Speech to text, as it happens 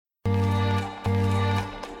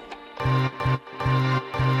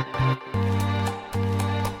Thank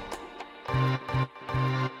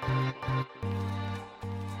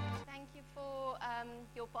you for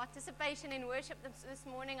your participation in worship this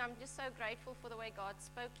morning. I'm just so grateful for the way God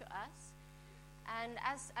spoke to us. And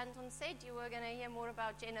as Anton said, you were going to hear more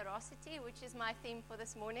about generosity, which is my theme for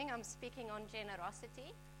this morning. I'm speaking on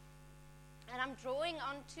generosity. And I'm drawing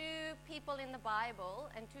on two people in the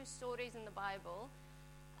Bible and two stories in the Bible.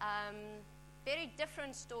 Very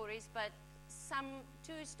different stories, but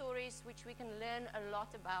two stories which we can learn a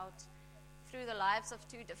lot about through the lives of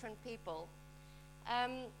two different people.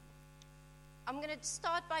 I'm going to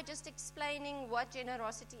start by just explaining what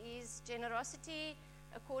generosity is. Generosity,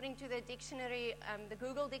 according to the dictionary, the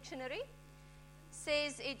Google dictionary,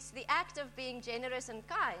 says it's the act of being generous and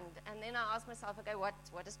kind. And then I asked myself, okay, what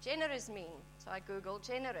does generous mean? So I Googled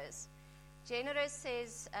generous. Generous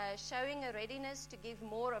says showing a readiness to give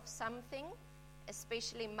more of something,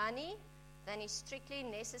 especially money, than is strictly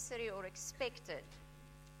necessary or expected.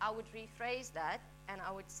 I would rephrase that, and I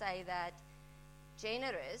would say that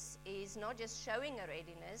generous is not just showing a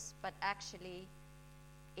readiness, but actually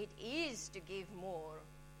it is to give more of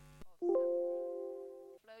something.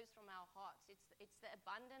 It flows from our hearts. It's the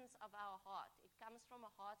abundance of our heart. It comes from a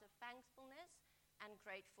heart of thankfulness and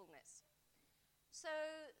gratefulness. So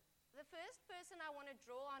the first person I want to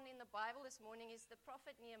draw on in the Bible this morning is the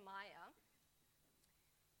prophet Nehemiah.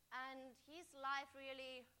 And his life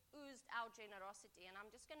really oozed out generosity. And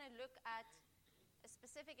I'm just going to look at a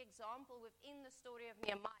specific example within the story of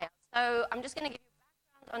Nehemiah. So I'm just going to give you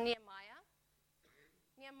background on Nehemiah.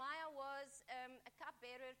 Nehemiah was a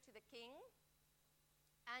cupbearer to the king.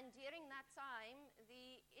 And during that time,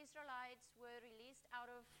 the Israelites were released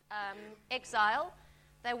out of exile.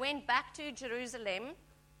 They went back to Jerusalem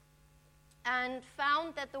and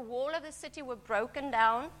found that the wall of the city were broken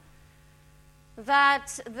down,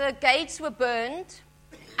 that the gates were burned,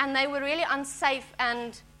 and they were really unsafe,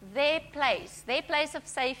 and their place of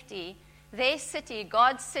safety, their city,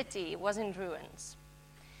 God's city, was in ruins.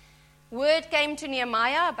 Word came to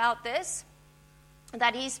Nehemiah about this,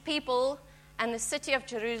 that his people and the city of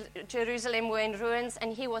Jerusalem were in ruins,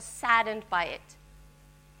 and he was saddened by it.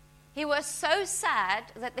 He was so sad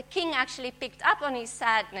that the king actually picked up on his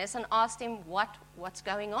sadness and asked him, what's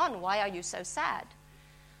going on? Why are you so sad?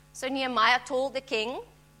 So Nehemiah told the king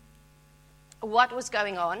what was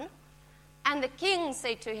going on, and the king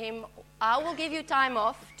said to him, I will give you time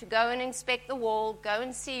off to go and inspect the wall, go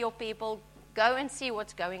and see your people, go and see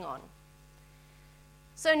what's going on.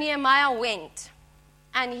 So Nehemiah went,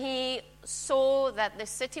 and he saw that the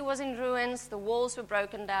city was in ruins, the walls were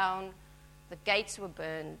broken down, the gates were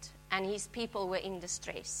burned, and his people were in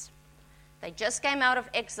distress. They just came out of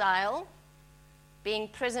exile, being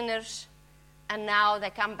prisoners, and now they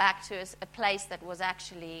come back to a place that was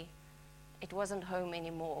actually, it wasn't home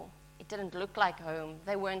anymore. It didn't look like home.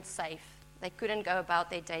 They weren't safe. They couldn't go about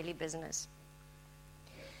their daily business.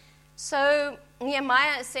 So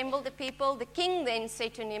Nehemiah assembled the people. The king then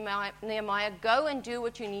said to Nehemiah, go and do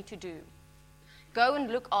what you need to do. Go and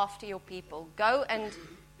look after your people. Go and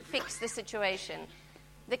fix the situation.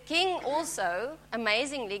 The king also,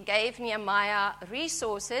 amazingly, gave Nehemiah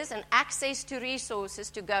resources and access to resources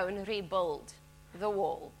to go and rebuild the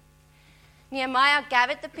wall. Nehemiah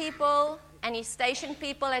gathered the people, and he stationed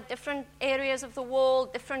people at different areas of the wall,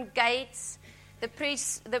 different gates. The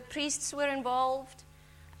priests were involved,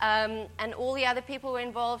 and all the other people were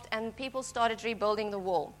involved, and people started rebuilding the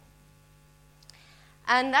wall.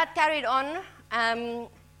 And that carried on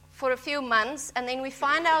for a few months, and then we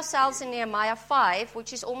find ourselves in Nehemiah 5,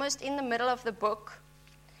 which is almost in the middle of the book.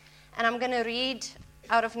 And I'm going to read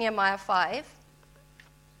out of Nehemiah 5,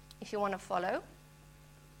 if you want to follow.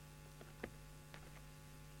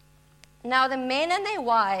 Now the men and their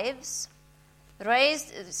wives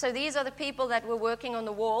raised, so these are the people that were working on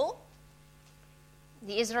the wall,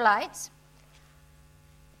 the Israelites.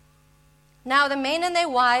 Now the men and their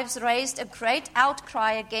wives raised a great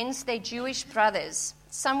outcry against their Jewish brothers.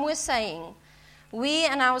 Some were saying, we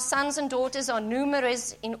and our sons and daughters are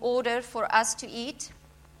numerous in order for us to eat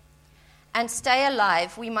and stay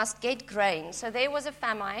alive. We must get grain. So there was a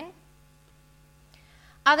famine.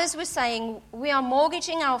 Others were saying, we are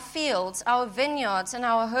mortgaging our fields, our vineyards, and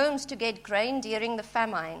our homes to get grain during the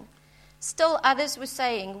famine. Still others were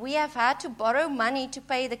saying, we have had to borrow money to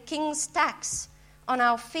pay the king's tax on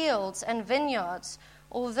our fields and vineyards.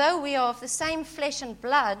 Although we are of the same flesh and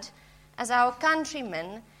blood as our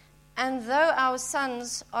countrymen, and though our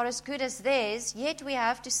sons are as good as theirs, yet we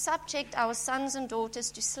have to subject our sons and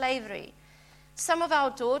daughters to slavery. Some of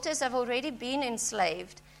our daughters have already been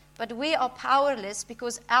enslaved, but we are powerless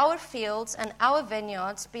because our fields and our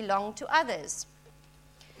vineyards belong to others.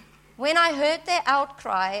 When I heard their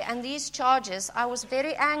outcry and these charges, I was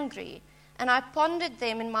very angry, and I pondered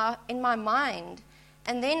them in my mind,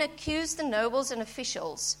 and then accused the nobles and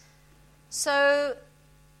officials. So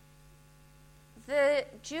the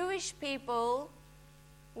Jewish people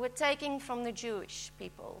were taking from the Jewish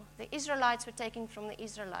people. The Israelites were taking from the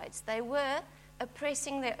Israelites. They were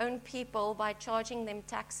oppressing their own people by charging them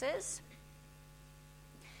taxes.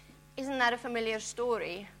 Isn't that a familiar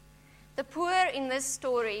story? The poor in this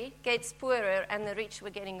story gets poorer and the rich were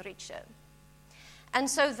getting richer. And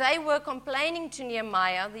so they were complaining to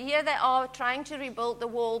Nehemiah. Here they are trying to rebuild the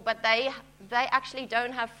wall, but they actually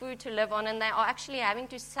don't have food to live on, and they are actually having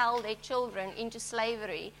to sell their children into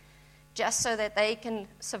slavery just so that they can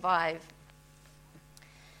survive.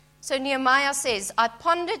 So Nehemiah says, I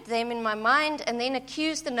pondered them in my mind and then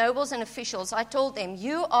accused the nobles and officials. I told them,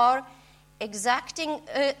 you are exacting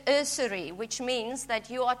usury, which means that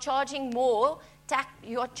you are charging more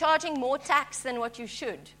tax than what you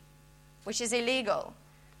should, which is illegal.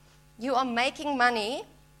 You are making money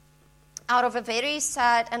out of a very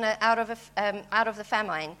sad and out of the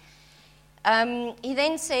famine. He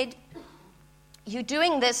then said, you're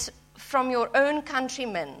doing this from your own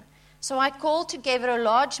countrymen. So I called together a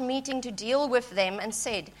large meeting to deal with them and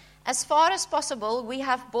said, as far as possible, we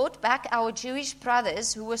have bought back our Jewish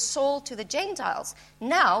brothers who were sold to the Gentiles.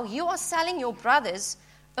 Now you are selling your brothers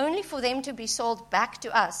only for them to be sold back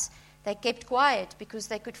to us. They kept quiet because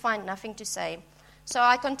they could find nothing to say. So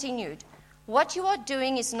I continued, what you are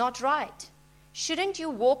doing is not right. Shouldn't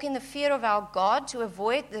you walk in the fear of our God to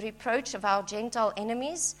avoid the reproach of our Gentile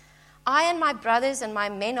enemies? I and my brothers and my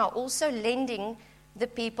men are also lending the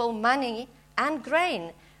people money and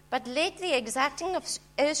grain, but let the exacting of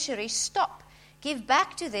usury stop. Give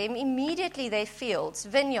back to them immediately their fields,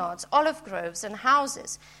 vineyards, olive groves, and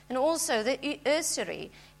houses, and also the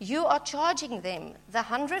usury. You are charging them the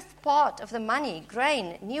 100th part of the money,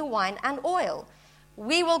 grain, new wine, and oil.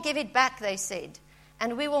 We will give it back, they said,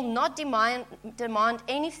 and we will not demand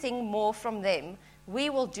anything more from them. We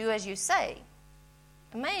will do as you say.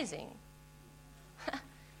 Amazing.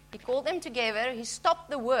 He called them together. He stopped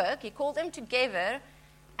the work. He called them together,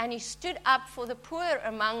 and he stood up for the poor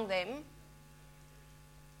among them,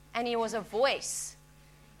 and he was a voice.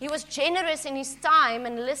 He was generous in his time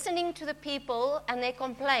and listening to the people and their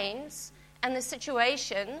complaints and the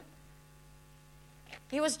situation.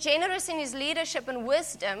 He was generous in his leadership and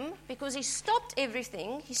wisdom because he stopped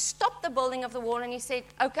everything. He stopped the building of the wall, and he said,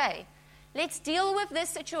 okay, let's deal with this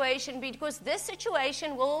situation because this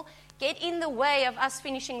situation will get in the way of us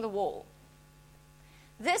finishing the wall.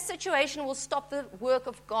 This situation will stop the work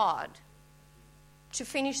of God to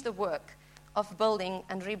finish the work of building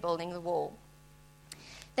and rebuilding the wall.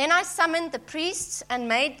 Then I summoned the priests and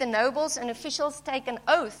made the nobles and officials take an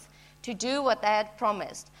oath to do what they had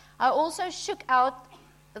promised. I also shook out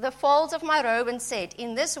the folds of my robe and said,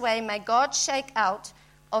 in this way may God shake out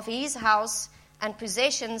of his house and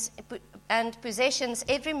possessions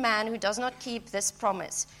every man who does not keep this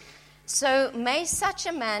promise. So may such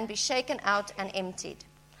a man be shaken out and emptied.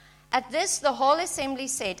 At this the whole assembly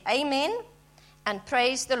said, Amen, and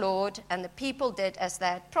praised the Lord, and the people did as they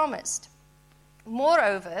had promised.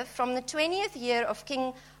 Moreover, from the 20th year of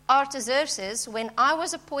King Artaxerxes, when I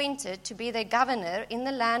was appointed to be their governor in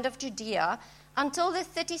the land of Judea, until the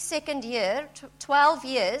 32nd year, 12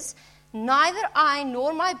 years, neither I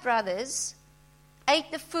nor my brothers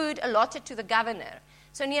ate the food allotted to the governor.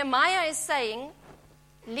 So Nehemiah is saying,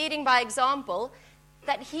 leading by example,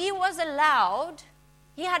 that he was allowed,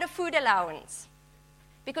 he had a food allowance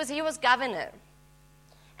because he was governor.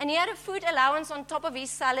 And he had a food allowance on top of his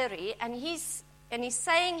salary, and he's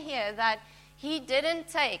saying here that he didn't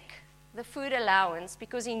take the food allowance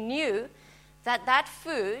because he knew that that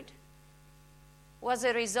food was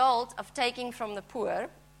a result of taking from the poor,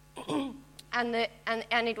 and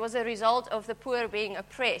it was a result of the poor being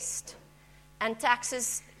oppressed, and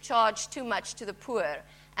taxes charged too much to the poor,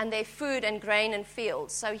 and their food and grain and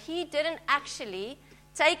fields. So he didn't actually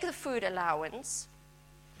take the food allowance.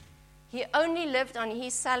 He only lived on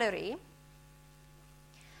his salary.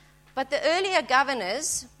 But the earlier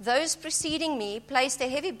governors, those preceding me, placed a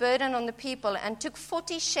heavy burden on the people and took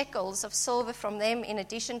 40 shekels of silver from them in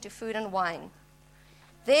addition to food and wine.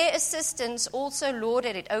 Their assistants also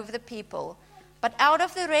lorded it over the people. But out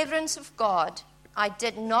of the reverence of God, I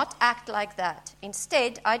did not act like that.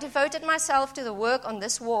 Instead, I devoted myself to the work on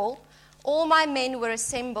this wall. All my men were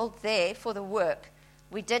assembled there for the work.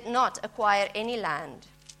 We did not acquire any land.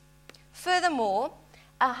 Furthermore,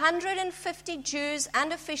 150 Jews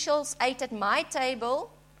and officials ate at my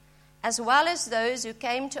table, as well as those who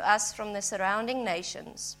came to us from the surrounding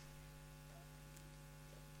nations.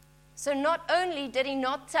 So not only did he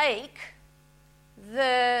not take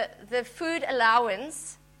the food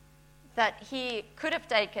allowance that he could have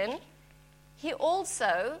taken, he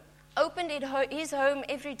also opened his home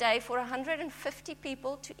every day for 150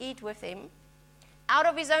 people to eat with him out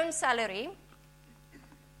of his own salary.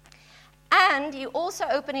 And he also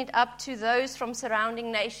opened it up to those from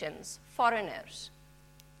surrounding nations, foreigners.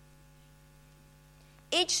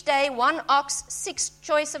 Each day, 1 ox, 6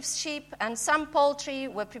 choice of sheep, and some poultry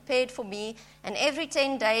were prepared for me, and every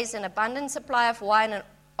 10 days an abundant supply of wine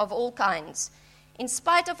of all kinds. In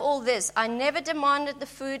spite of all this, I never demanded the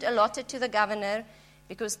food allotted to the governor,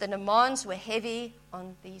 because the demands were heavy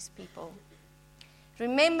on these people.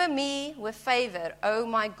 Remember me with favor, O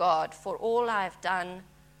my God, for all I have done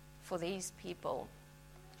for these people.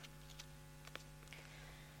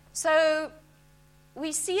 So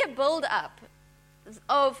we see a build-up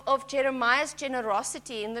of Jeremiah's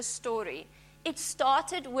generosity in this story. It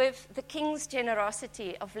started with the king's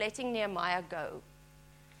generosity of letting Nehemiah go.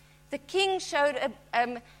 The king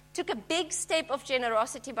took a big step of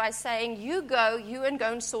generosity by saying, you go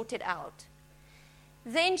and sort it out.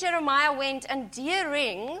 Then Jeremiah went, and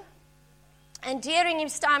during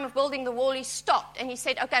his time of building the wall, he stopped and he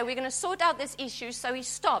said, okay, we're going to sort out this issue. So he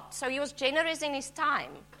stopped. So he was generous in his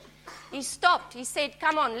time. He stopped. He said,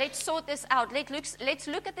 come on, let's sort this out. Let's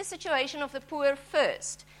look at the situation of the poor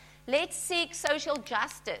first. Let's seek social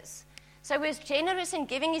justice. So he was generous in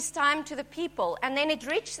giving his time to the people. And then it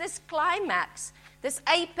reached this climax, this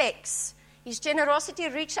apex. His generosity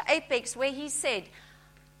reached the apex where he said,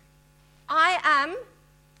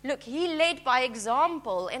 he led by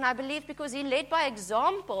example. And I believe because he led by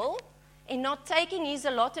example in not taking his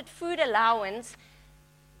allotted food allowance,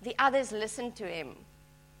 the others listened to him.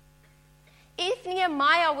 If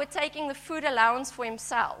Nehemiah were taking the food allowance for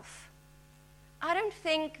himself, I don't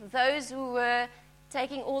think those who were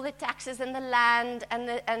taking all the taxes and the land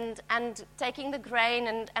and taking the grain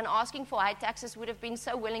and asking for high taxes would have been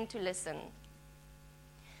so willing to listen.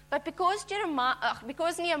 But because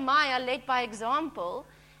Nehemiah led by example,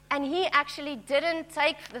 and he actually didn't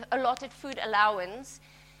take the allotted food allowance,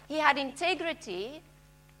 he had integrity,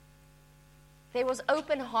 there was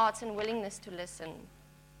open hearts and willingness to listen.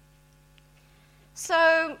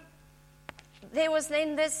 So there was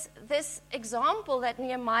then this example that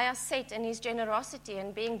Nehemiah set in his generosity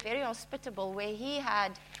and being very hospitable, where he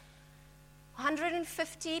had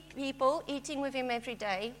 150 people eating with him every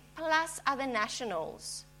day, plus other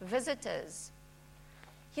nationals, visitors.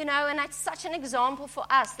 And that's such an example for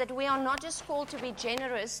us, that we are not just called to be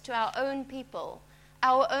generous to our own people,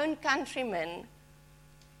 our own countrymen,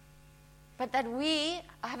 but that we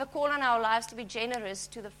have a call on our lives to be generous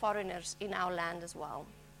to the foreigners in our land as well.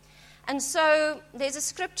 And so there's a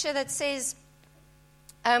scripture that says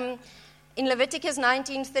in Leviticus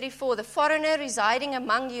 19:34, the foreigner residing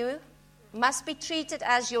among you must be treated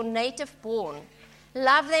as your native born.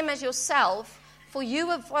 Love them as yourself, for you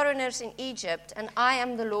were foreigners in Egypt, and I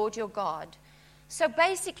am the Lord your God. So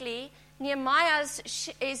basically, Nehemiah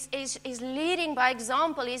is leading by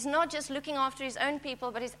example. He's not just looking after his own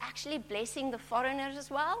people, but he's actually blessing the foreigners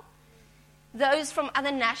as well, those from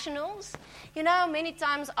other nationals. Many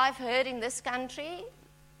times I've heard in this country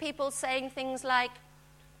people saying things like,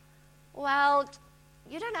 well,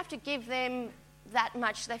 you don't have to give them that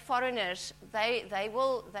much. They're foreigners. They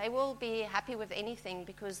will be happy with anything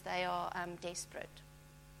because they are desperate.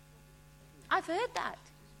 I've heard that.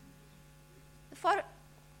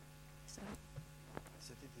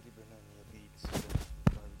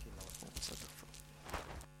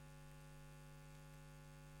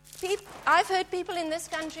 I've heard people in this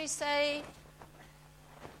country say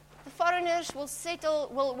the foreigners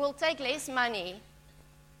will take less money,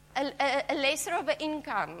 a lesser of an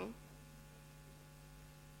income,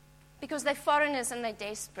 because they're foreigners and they're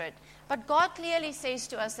desperate. But God clearly says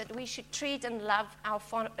to us that we should treat and love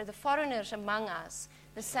the foreigners among us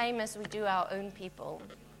the same as we do our own people.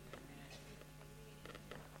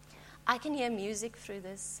 I can hear music through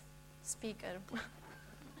this speaker.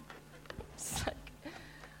 It's like,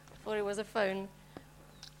 I thought it was a phone.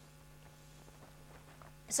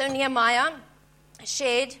 So Nehemiah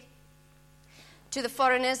shared to the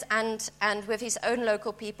foreigners and with his own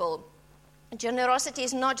local people. Generosity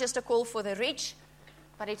is not just a call for the rich,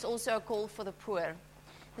 but it's also a call for the poor.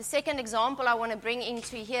 The second example I want to bring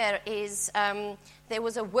into here is there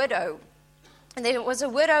was a widow. And there was a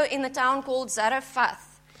widow in the town called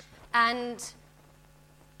Zarephath. And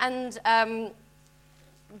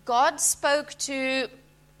God spoke to...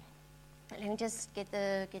 Let me just get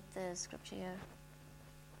the scripture here.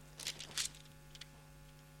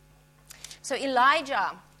 So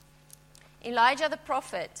Elijah the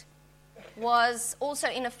prophet, was also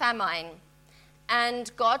in a famine.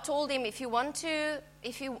 And God told him, if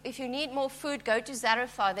you need more food, go to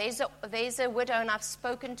Zarephath. There's a widow, and I've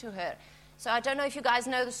spoken to her. So I don't know if you guys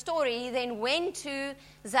know the story. He then went to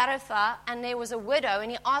Zarephath, and there was a widow,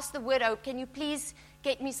 and he asked the widow, can you please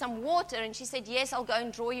get me some water? And she said, yes, I'll go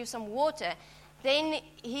and draw you some water. Then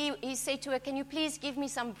he said to her, can you please give me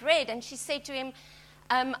some bread? And she said to him,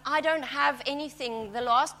 I don't have anything. The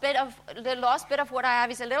last bit of what I have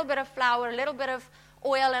is a little bit of flour, a little bit of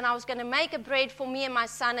oil, and I was going to make a bread for me and my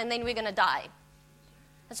son, and then we're going to die.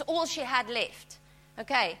 That's all she had left.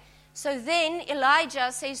 Okay. So then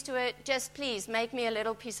Elijah says to her, just please make me a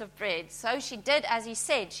little piece of bread. So she did as he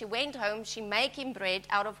said. She went home. She made him bread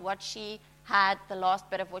out of what she had, the last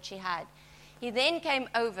bit of what she had. He then came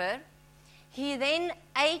over. He then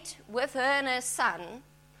ate with her and her son.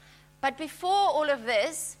 But before all of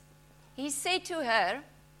this, he said to her,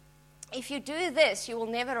 if you do this, you will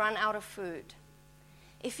never run out of food.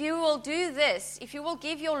 If you will do this, if you will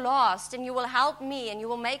give your last and you will help me and you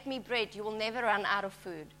will make me bread, you will never run out of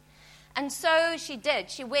food. And so she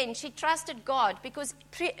did. She went. She trusted God because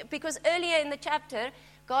earlier in the chapter,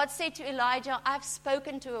 God said to Elijah, I've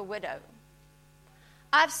spoken to a widow.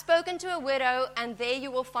 I've spoken to a widow, and there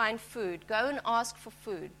you will find food. Go and ask for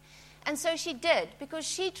food. And so she did, because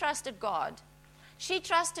she trusted God. She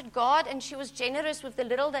trusted God, and she was generous with the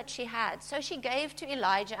little that she had. So she gave to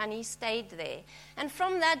Elijah, and he stayed there. And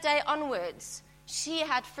from that day onwards, she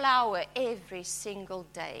had flour every single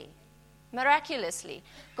day. Miraculously,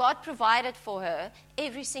 God provided for her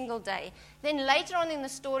every single day. Then later on in the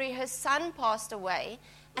story, her son passed away,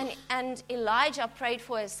 and Elijah prayed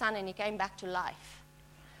for his son, and he came back to life.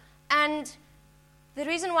 And the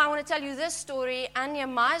reason why I want to tell you this story and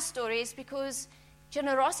Nehemiah's story is because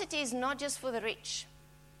generosity is not just for the rich.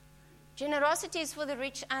 Generosity is for the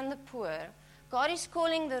rich and the poor. God is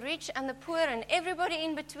calling the rich and the poor and everybody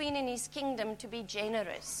in between in his kingdom to be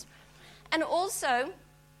generous. And also,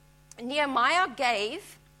 Nehemiah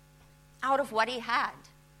gave out of what he had.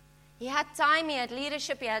 He had time, he had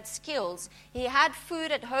leadership, he had skills. He had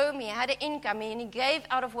food at home, he had an income, and he gave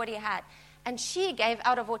out of what he had. And she gave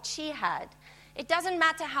out of what she had. It doesn't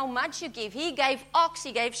matter how much you give. He gave ox,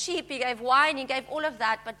 he gave sheep, he gave wine, he gave all of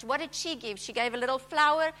that. But what did she give? She gave a little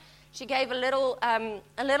flour, she gave a little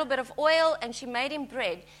bit of oil, and she made him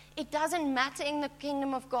bread. It doesn't matter in the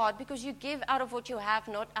kingdom of God because you give out of what you have,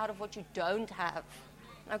 not out of what you don't have.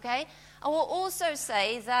 Okay? I will also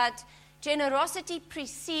say that generosity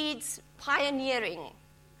precedes pioneering.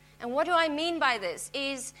 And what do I mean by this?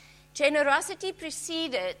 Is generosity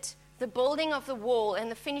preceded the building of the wall and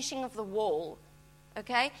the finishing of the wall.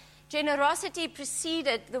 Okay? Generosity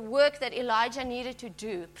preceded the work that Elijah needed to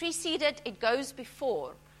do. Preceded, it goes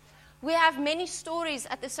before. We have many stories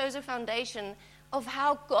at the Sozo Foundation of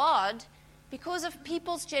how God, because of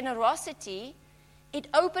people's generosity, it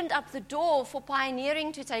opened up the door for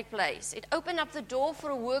pioneering to take place. It opened up the door for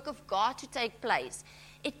a work of God to take place.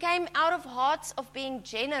 It came out of hearts of being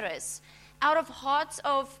generous, out of hearts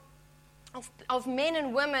of men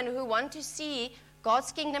and women who want to see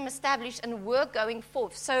God's kingdom established and work going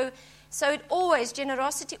forth. So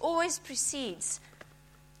generosity always precedes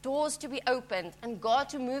doors to be opened and God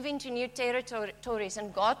to move into new territories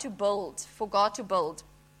and God to build, for God to build.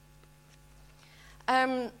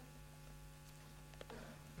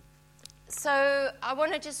 So I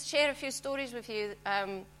want to just share a few stories with you.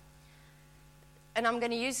 And I'm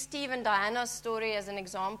going to use Steve and Diana's story as an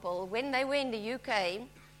example. When they were in the UK,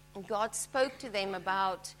 God spoke to them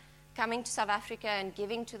about coming to South Africa and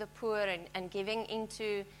giving to the poor and giving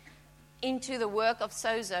into the work of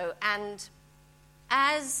Sozo. And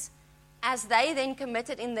as they then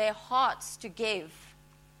committed in their hearts to give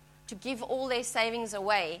all their savings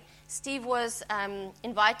away, Steve was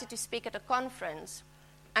invited to speak at a conference.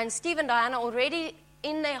 And Steve and Diana already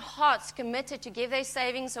in their hearts committed to give their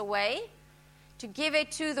savings away, to give it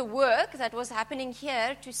to the work that was happening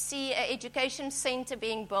here, to see an education center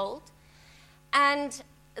being built. And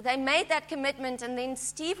they made that commitment, and then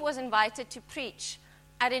Steve was invited to preach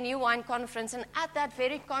at a New Wine conference. And at that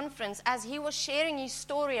very conference, as he was sharing his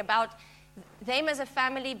story about them as a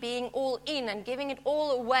family being all in and giving it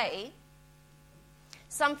all away,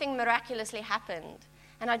 something miraculously happened.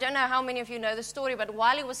 And I don't know how many of you know the story, but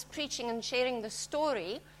while he was preaching and sharing the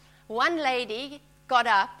story, one lady got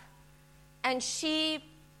up and she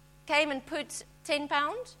came and put 10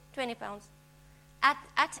 pounds, 20 pounds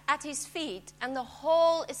at his feet, and the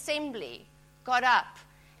whole assembly got up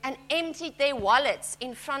and emptied their wallets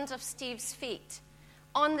in front of Steve's feet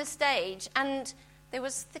on the stage. And there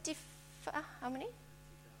was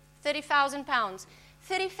 30,000 pounds.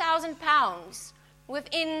 30,000 pounds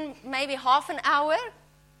within maybe half an hour,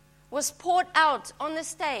 was poured out on the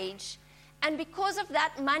stage. And because of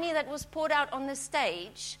that money that was poured out on the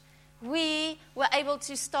stage, we were able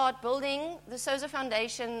to start building the Sozo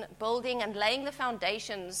Foundation, building and laying the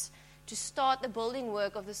foundations to start the building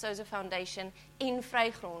work of the Sozo Foundation in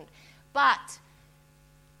Vrygrond. But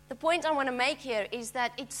the point I want to make here is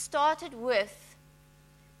that it started with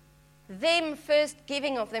them first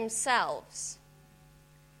giving of themselves.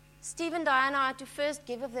 Steve and Diana had to first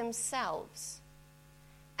give of themselves.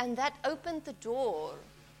 And that opened the door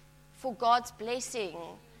for God's blessing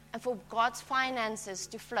and for God's finances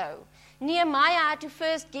to flow. Nehemiah had to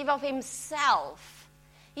first give of himself.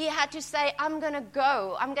 He had to say, I'm going to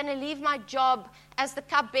go. I'm going to leave my job as the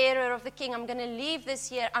cupbearer of the king. I'm going to leave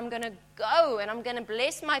this year. I'm going to go and I'm going to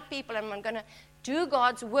bless my people and I'm going to do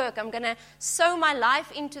God's work. I'm going to sow my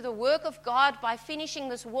life into the work of God by finishing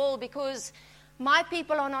this wall because my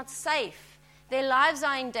people are not safe. Their lives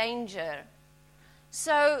are in danger.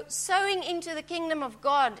 So sowing into the kingdom of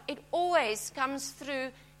God, it always comes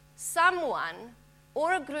through someone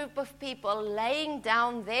or a group of people laying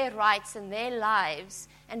down their rights and their lives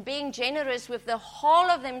and being generous with the whole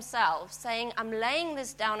of themselves, saying, I'm laying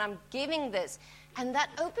this down, I'm giving this. And that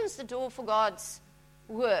opens the door for God's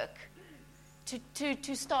work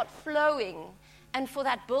to start flowing and for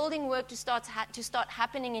that building work to start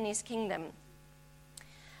happening in His kingdom.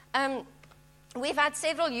 We've had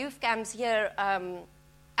several youth camps here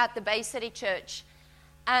at the Bay City Church.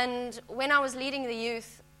 And when I was leading the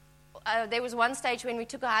youth, there was one stage when we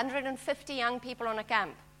took 150 young people on a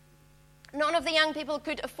camp. None of the young people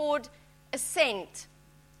could afford a cent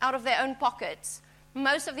out of their own pockets.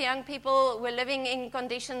 Most of the young people were living in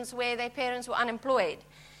conditions where their parents were unemployed.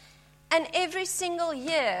 And every single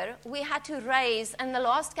year we had to raise, and the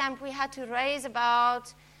last camp we had to raise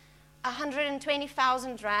about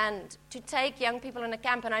 120,000 rand to take young people on a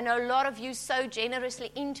camp. And I know a lot of you sow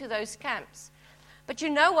generously into those camps. But you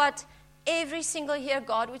know what? Every single year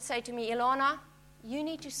God would say to me, Elana, you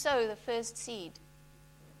need to sow the first seed.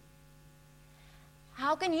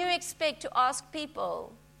 How can you expect to ask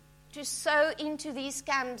people to sow into these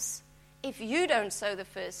camps if you don't sow the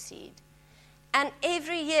first seed? And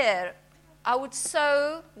every year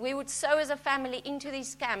we would sow as a family into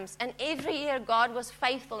these camps. And every year God was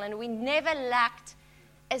faithful and we never lacked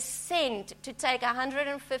a cent to take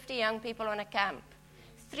 150 young people on a camp.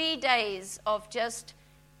 3 days of just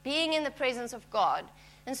being in the presence of God.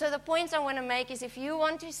 And so the points I want to make is if you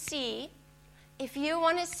want to see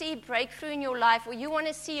breakthrough in your life, or you want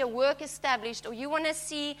to see a work established, or you want to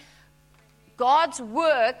see God's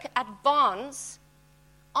work advance,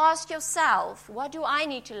 ask yourself, what do I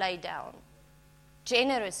need to lay down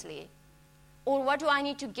generously? Or what do I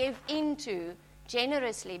need to give into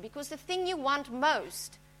generously? Because the thing you want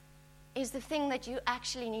most is the thing that you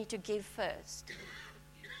actually need to give first.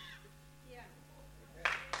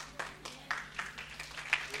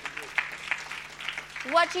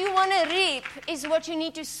 What you want to reap is what you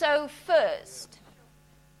need to sow first.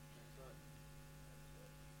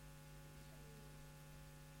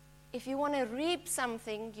 If you want to reap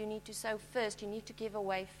something, you need to sow first. You need to give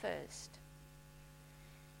away first.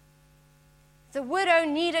 The widow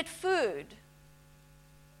needed food.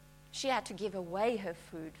 She had to give away her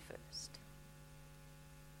food first.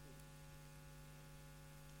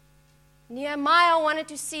 Nehemiah wanted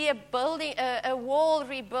to see a wall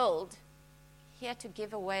rebuilt. He had to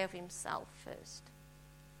give away of himself first.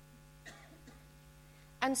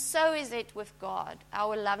 And so is it with God,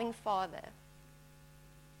 our loving Father.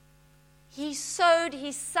 He sowed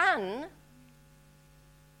His Son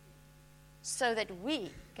so that we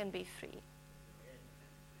can be free.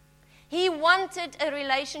 He wanted a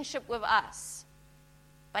relationship with us,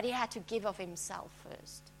 but He had to give of Himself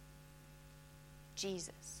first.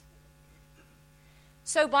 Jesus.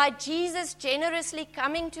 So by Jesus generously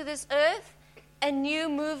coming to this earth, a new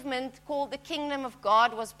movement called the Kingdom of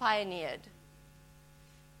God was pioneered.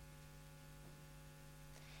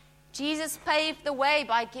 Jesus paved the way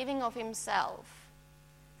by giving of Himself.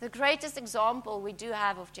 The greatest example we do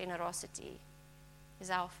have of generosity is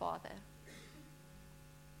our Father.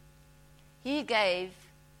 He gave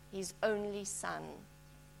His only Son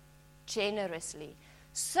generously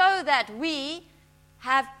so that we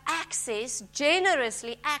have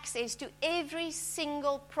generously access to every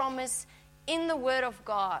single promise in the Word of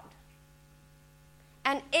God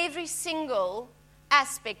and every single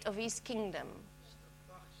aspect of His kingdom.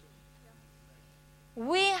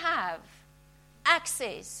 We have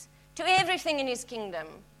access to everything in His kingdom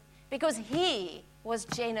because He was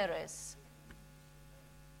generous.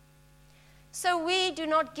 So we do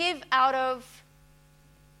not give out of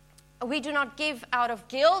We do not give out of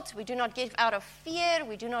guilt. We do not give out of fear.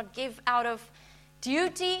 We do not give out of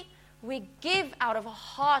duty. We give out of a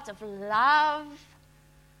heart of love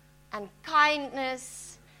and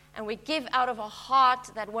kindness. And we give out of a heart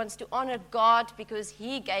that wants to honor God because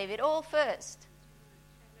He gave it all first.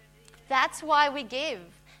 That's why we give.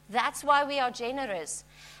 That's why we are generous.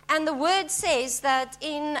 And the word says that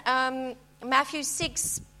in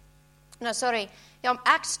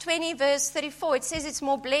Acts 20, verse 34, it says it's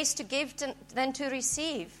more blessed to give than to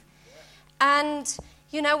receive. And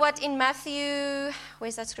you know what, in Matthew,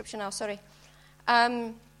 where's that scripture now?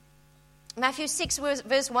 Matthew 6,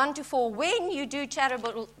 verse 1 to 4, when you do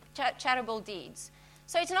charitable deeds.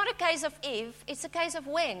 So it's not a case of if, it's a case of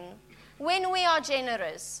when. When we are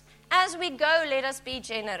generous. As we go, let us be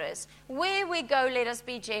generous. Where we go, let us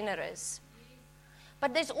be generous.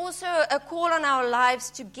 But there's also a call on our lives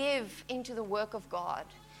to give into the work of God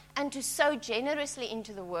and to sow generously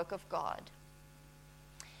into the work of God.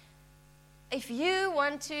 If you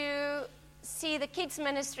want to see the kids'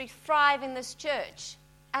 ministry thrive in this church,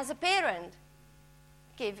 as a parent,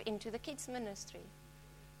 give into the kids' ministry.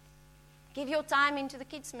 Give your time into the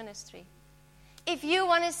kids' ministry. If you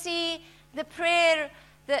want to see the prayer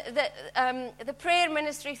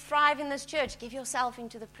ministry thrive in this church, give yourself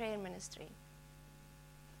into the prayer ministry.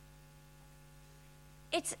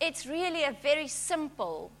 It's really a very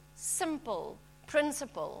simple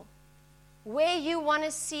principle. Where you want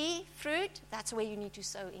to see fruit, that's where you need to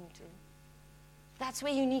sow into. That's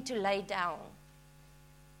where you need to lay down.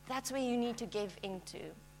 That's where you need to give into.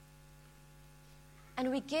 And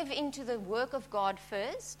we give into the work of God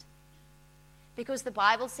first, because the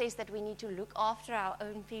Bible says that we need to look after our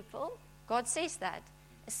own people. God says that.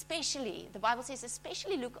 The Bible says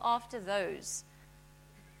especially look after those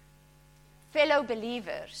fellow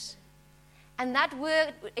believers. And that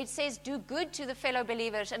word, it says do good to the fellow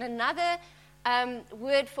believers. And another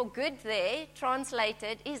word for good there,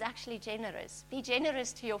 translated, is actually generous. Be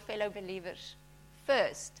generous to your fellow believers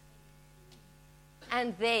first.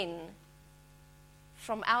 And then,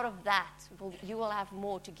 from out of that, you will have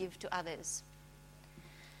more to give to others.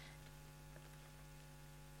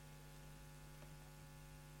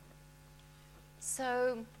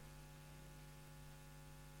 So,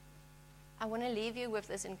 I want to leave you with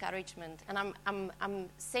this encouragement. And I'm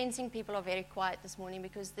sensing people are very quiet this morning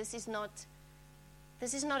because this is not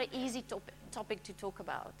an easy topic to talk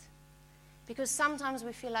about. Because sometimes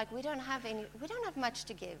we feel like we don't have much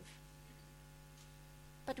to give.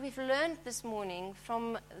 But we've learned this morning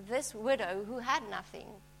from this widow who had nothing.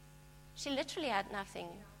 She literally had nothing.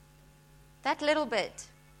 That little bit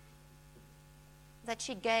that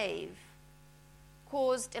she gave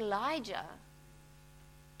caused Elijah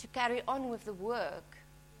to carry on with the work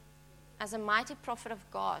as a mighty prophet of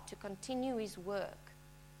God, to continue his work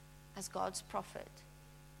as God's prophet.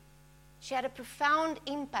 She had a profound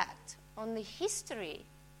impact on the history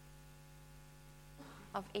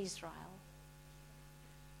of Israel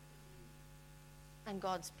and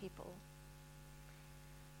God's people.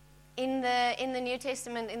 In the New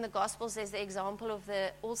Testament, in the Gospels, there's the example of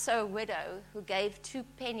also a widow who gave 2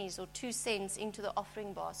 pennies or 2 cents into the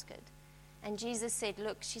offering basket. And Jesus said,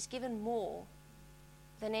 look, she's given more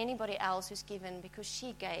than anybody else who's given because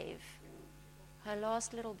she gave her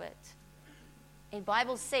last little bit. The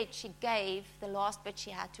Bible said she gave the last bit she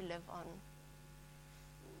had to live on.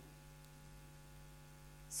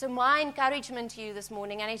 So my encouragement to you this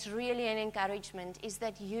morning, and it's really an encouragement, is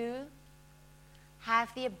that you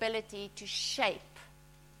have the ability to shape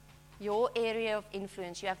your area of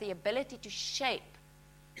influence. You have the ability to shape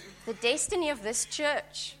the destiny of this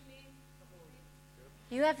church.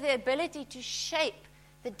 You have the ability to shape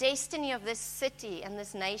the destiny of this city and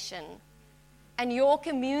this nation and your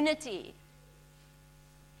community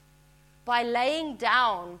by laying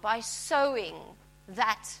down, by sowing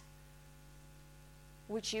that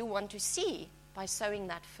which you want to see, by sowing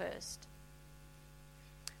that first.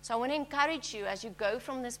 So I want to encourage you as you go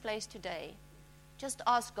from this place today, just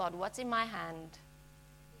ask God, what's in my hand?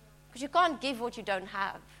 Because you can't give what you don't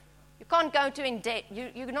have. You can't go in debt.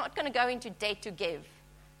 You're not going to go into debt to give.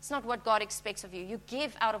 It's not what God expects of you. You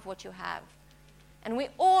give out of what you have. And we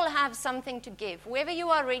all have something to give. Whether you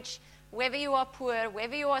are rich, whether you are poor,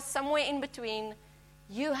 whether you are somewhere in between,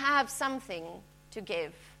 you have something to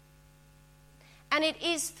give. And it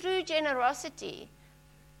is through generosity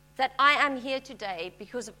that I am here today,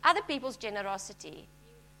 because of other people's generosity,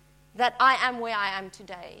 that I am where I am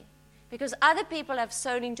today. Because other people have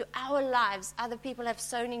sown into our lives. Other people have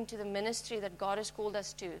sown into the ministry that God has called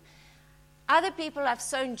us to. Other people have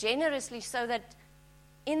sown generously so that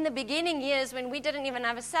In the beginning years, when we didn't even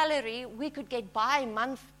have a salary, we could get by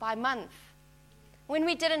month by month. When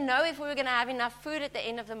we didn't know if we were going to have enough food at the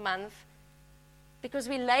end of the month, because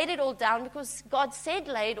we laid it all down, because God said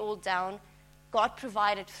lay it all down, God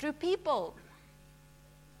provided through people.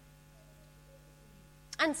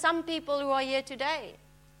 And some people who are here today.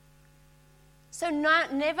 So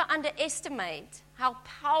never underestimate how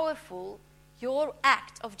powerful your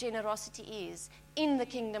act of generosity is in the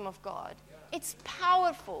kingdom of God. It's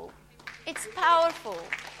powerful. It's powerful.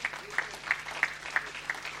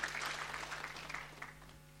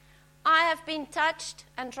 I have been touched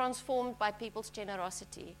and transformed by people's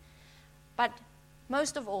generosity. But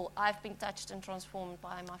most of all, I've been touched and transformed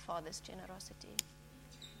by my Father's generosity.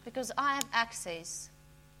 Because I have access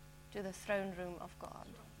to the throne room of God.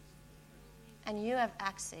 And you have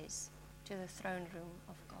access to the throne room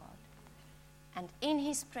of God. And in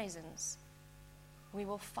His presence, we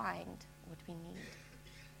will find what we need.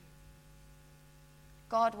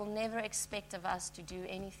 God will never expect of us to do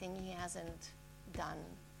anything He hasn't done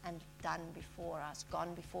and done before us,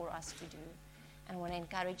 gone before us to do. And I want to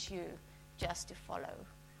encourage you just to follow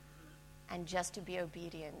and just to be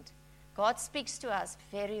obedient. God speaks to us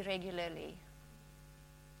very regularly.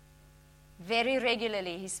 Very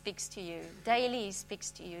regularly He speaks to you. Daily He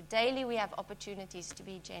speaks to you. Daily we have opportunities to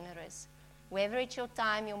be generous. Whether it's your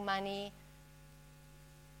time, your money,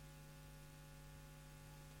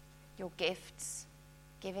 your gifts,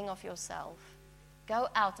 giving of yourself. Go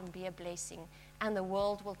out and be a blessing, and the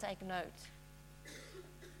world will take note.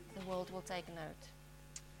 The world will take note.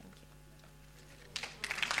 Thank you.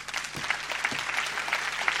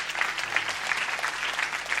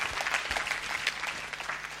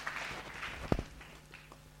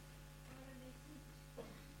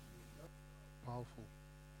 Powerful.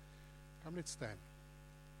 Come, let's stand.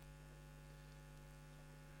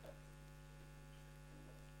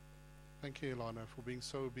 Thank you, Elana, for being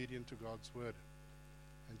so obedient to God's word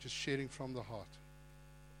and just sharing from the heart.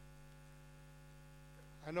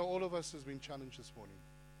 I know all of us has been challenged this morning.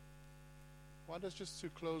 I want us just to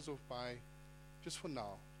close off by, just for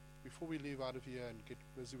now, before we leave out of here and get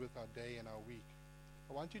busy with our day and our week,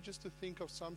 I want you just to think of some